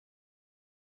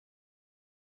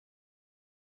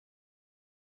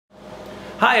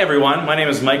Hi everyone, my name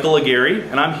is Michael Legary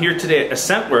and I'm here today at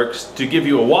AssentWorks to give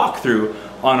you a walkthrough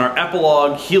on our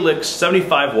Epilog Helix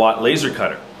 75 watt laser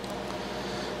cutter.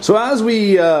 So as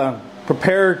we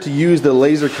prepare to use the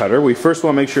laser cutter, we first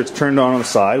want to make sure it's turned on the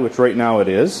side, which right now it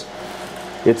is.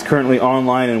 It's currently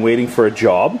online and waiting for a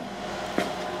job.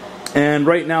 And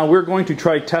right now we're going to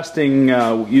try testing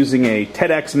using a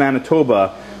TEDx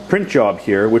Manitoba print job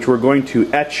here, which we're going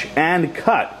to etch and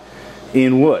cut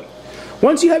in wood.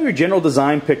 Once you have your general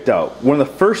design picked out, one of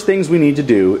the first things we need to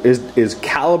do is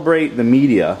calibrate the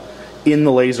media in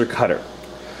the laser cutter.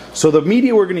 So the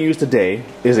media we're going to use today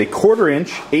is a 1/4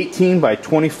 inch, 18 by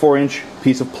 24 inch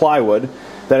piece of plywood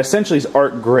that essentially is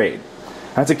art grade.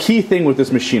 That's a key thing with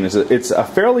this machine. It's a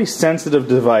fairly sensitive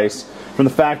device from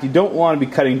the fact you don't want to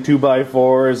be cutting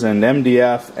 2x4s and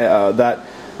MDF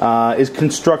that is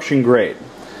construction grade.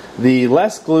 The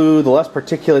less glue, the less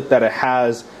particulate that it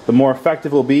has, the more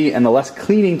effective it will be and the less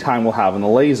cleaning time we'll have in the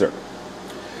laser.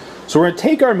 So we're going to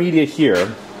take our media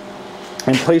here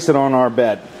and place it on our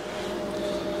bed.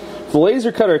 The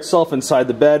laser cutter itself inside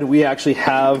the bed, we actually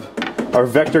have our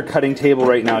vector cutting table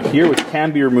right now here, which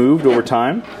can be removed over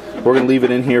time. We're going to leave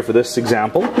it in here for this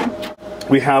example.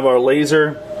 We have our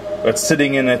laser that's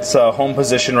sitting in its home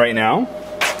position right now,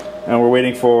 and we're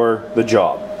waiting for the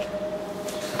job.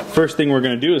 First thing we're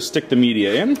going to do is stick the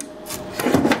media in,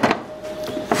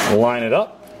 line it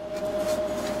up.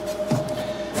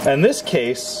 In this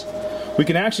case, we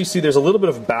can actually see there's a little bit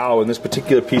of bow in this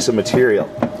particular piece of material.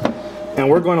 And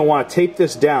we're going to want to tape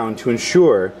this down to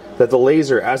ensure that the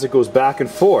laser, as it goes back and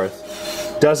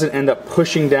forth, doesn't end up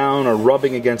pushing down or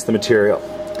rubbing against the material.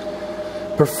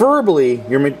 Preferably,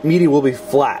 your media will be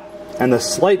flat, and the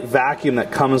slight vacuum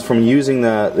that comes from using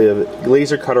the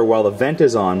laser cutter while the vent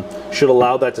is on should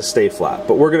allow that to stay flat.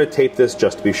 But we're going to tape this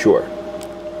just to be sure.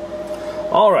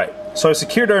 Alright, so I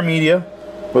secured our media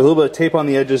with a little bit of tape on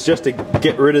the edges just to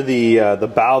get rid of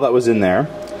the bow that was in there.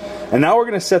 And now we're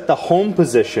going to set the home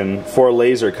position for a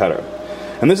laser cutter.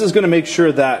 And this is going to make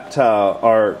sure that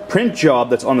our print job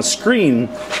that's on the screen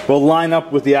will line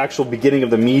up with the actual beginning of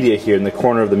the media here in the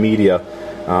corner of the media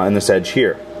in this edge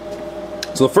here.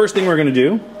 So the first thing we're going to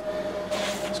do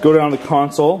is go down to the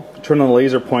console, turn on the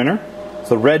laser pointer.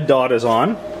 So the red dot is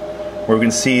on, where we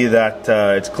can see that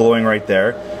it's glowing right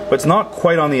there, but it's not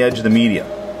quite on the edge of the media.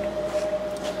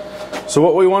 So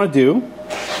what we want to do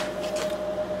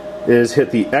is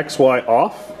hit the XY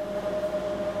off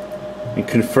and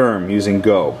confirm using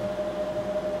go.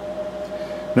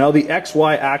 Now the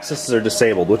XY axes are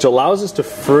disabled, which allows us to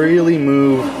freely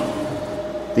move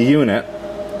the unit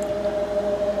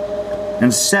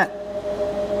and set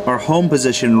our home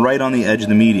position right on the edge of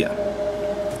the media.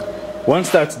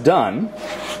 Once that's done,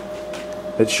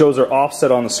 it shows our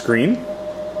offset on the screen.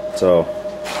 So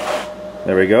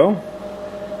there we go.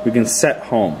 We can set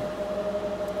home.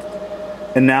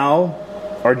 And now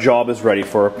our job is ready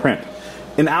for a print.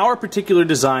 In our particular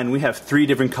design, we have 3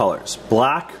 different colors: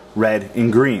 black, red,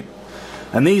 and green.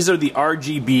 And these are the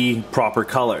RGB proper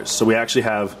colors. So we actually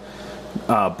have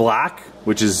black,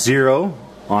 which is 0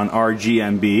 on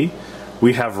RGB.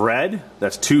 We have red,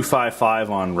 that's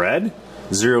 255 on red,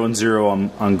 0 and 0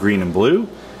 on green and blue.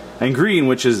 And green,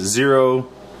 which is 0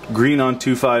 green on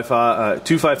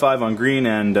 255 on green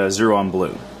and 0 on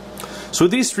blue. So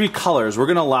with these 3 colors, we're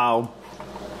going to allow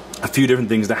a few different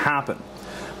things to happen.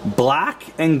 Black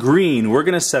and green we're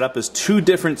going to set up as 2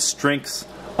 different strengths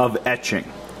of etching,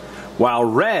 while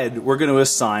red we're going to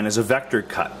assign as a vector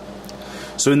cut.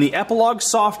 So in the Epilog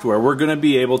software we're going to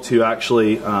be able to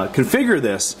actually configure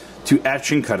this to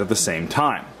etch and cut at the same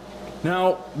time.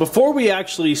 Now before we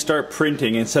actually start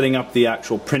printing and setting up the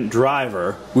actual print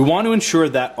driver, we want to ensure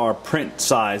that our print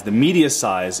size, the media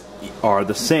size, are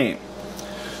the same.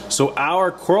 So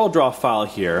our CorelDRAW file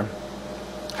here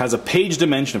has a page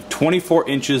dimension of 24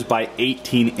 inches by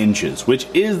 18 inches, which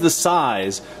is the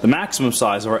size, the maximum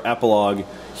size of our Epilog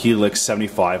Helix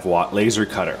 75 watt laser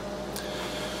cutter.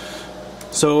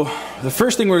 So the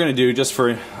first thing we're going to do, just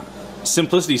for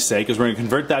simplicity's sake, is we're going to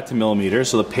convert that to millimeters,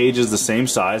 so the page is the same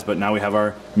size, but now we have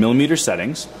our millimeter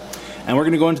settings. And we're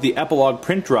going to go into the Epilog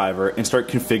print driver and start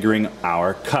configuring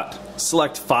our cut.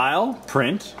 Select File,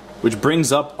 Print, which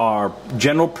brings up our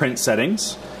general print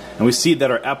settings. And we see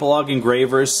that our Epilog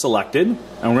engraver is selected, and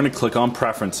we're going to click on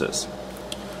Preferences.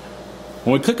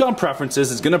 When we click on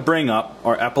Preferences, it's going to bring up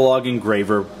our Epilog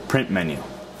engraver print menu.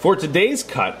 For today's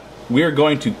cut, we are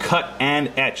going to cut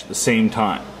and etch at the same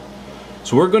time.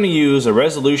 So we're going to use a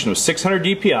resolution of 600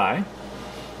 dpi.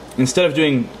 Instead of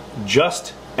doing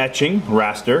just etching,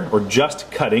 raster, or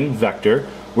just cutting, vector,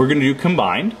 we're going to do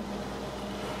combined.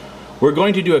 we're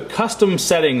going to do a custom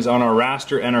settings on our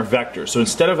raster and our vector. So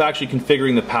instead of actually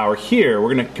configuring the power here,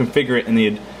 we're going to configure it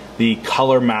in the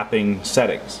color mapping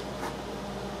settings.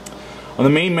 On the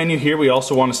main menu here, we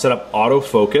also want to set up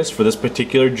autofocus for this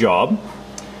particular job.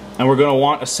 And we're going to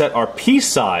want to set our piece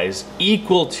size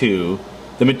equal to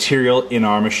the material in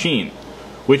our machine,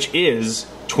 which is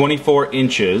 24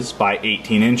 inches by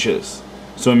 18 inches.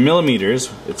 So in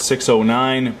millimeters, it's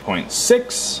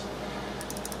 609.6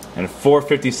 and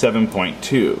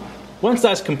 457.2. Once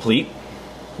that's complete,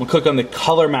 we'll click on the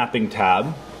color mapping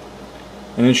tab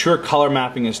and ensure color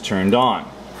mapping is turned on.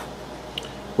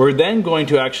 We're then going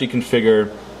to actually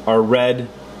configure our red,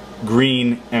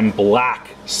 green, and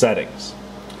black settings.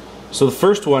 So the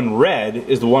first one, red,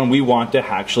 is the one we want to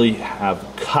actually have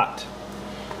cut.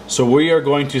 So we are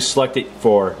going to select it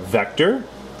for vector,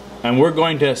 and we're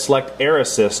going to select air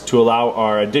assist to allow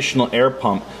our additional air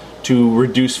pump to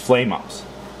reduce flame ups.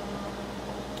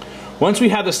 Once we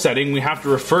have the setting, we have to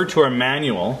refer to our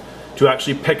manual to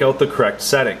actually pick out the correct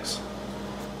settings.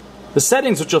 The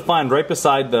settings, which you'll find right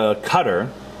beside the cutter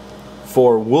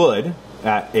for wood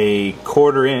at a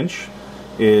 1/4 inch,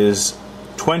 is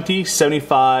 20,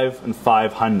 75, and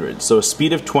 500. So a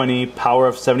speed of 20, power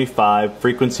of 75,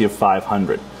 frequency of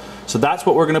 500. So that's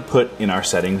what we're going to put in our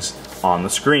settings on the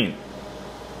screen.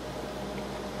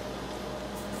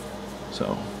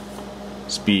 So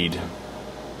speed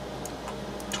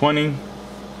 20,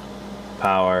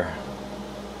 power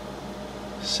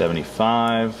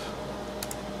 75,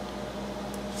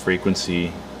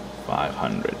 frequency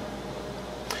 500.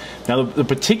 Now the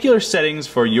particular settings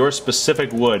for your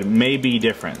specific wood may be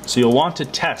different, so you'll want to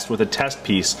test with a test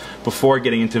piece before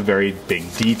getting into very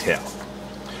big detail.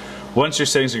 Once your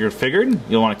settings are configured,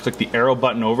 you'll want to click the arrow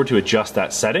button over to adjust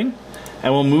that setting,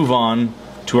 and we'll move on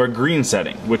to our green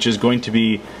setting, which is going to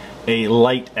be a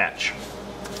light etch.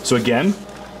 So again,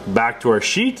 back to our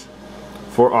sheet.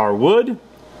 For our wood,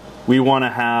 we want to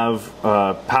have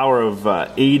power of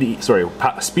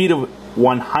speed of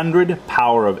 100,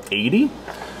 power of 80.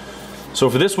 So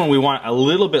for this one, we want a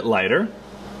little bit lighter.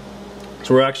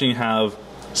 So we're actually going to have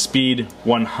speed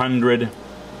 100,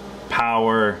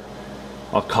 power,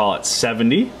 I'll call it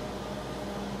 70.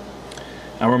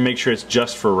 And we'll make sure it's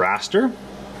just for raster.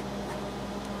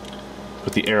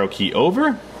 Put the arrow key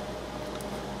over.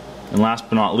 And last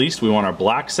but not least, we want our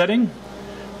black setting,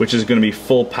 which is going to be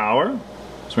full power. So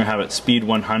we're going to have it speed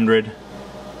 100,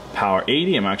 power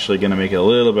 80. I'm actually going to make it a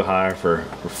little bit higher for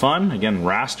fun. Again,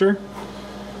 raster.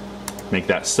 Make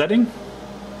that setting.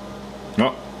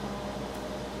 Oh.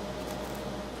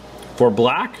 For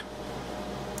black,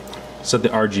 set the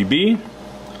RGB.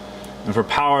 And for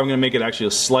power, I'm going to make it actually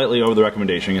slightly over the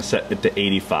recommendation. I'm going to set it to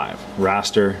 85.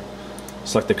 Raster,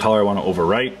 select the color I want to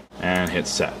overwrite, and hit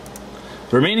set.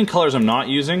 The remaining colors I'm not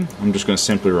using, I'm just going to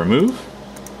simply remove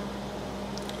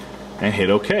and hit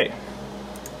OK.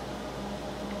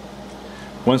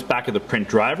 Once back at the print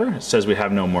driver, it says we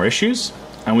have no more issues,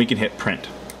 and we can hit print.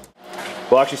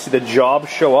 We'll actually see the job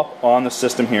show up on the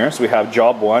system here. So we have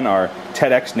job 1, our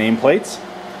TEDx nameplates.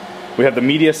 We have the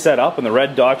media set up, and the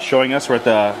red dot showing us we're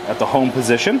at the home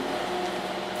position.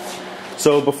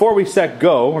 So before we set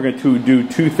go, we're going to do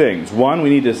two things. One, we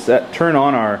need to turn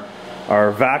on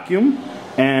our vacuum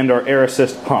and our air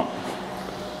assist pump.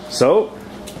 So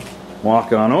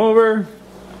walk on over,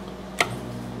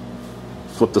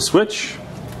 flip the switch,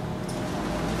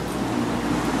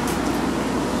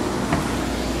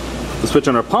 the switch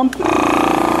on our pump,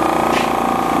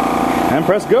 and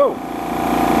press go.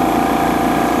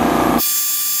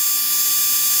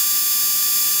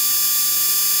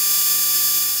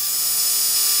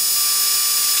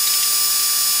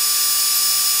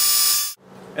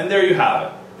 And there you have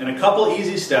it. In a couple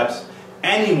easy steps,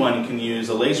 anyone can use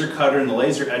a laser cutter and the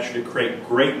laser etcher to create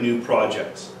great new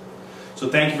projects. So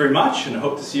thank you very much, and I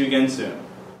hope to see you again soon.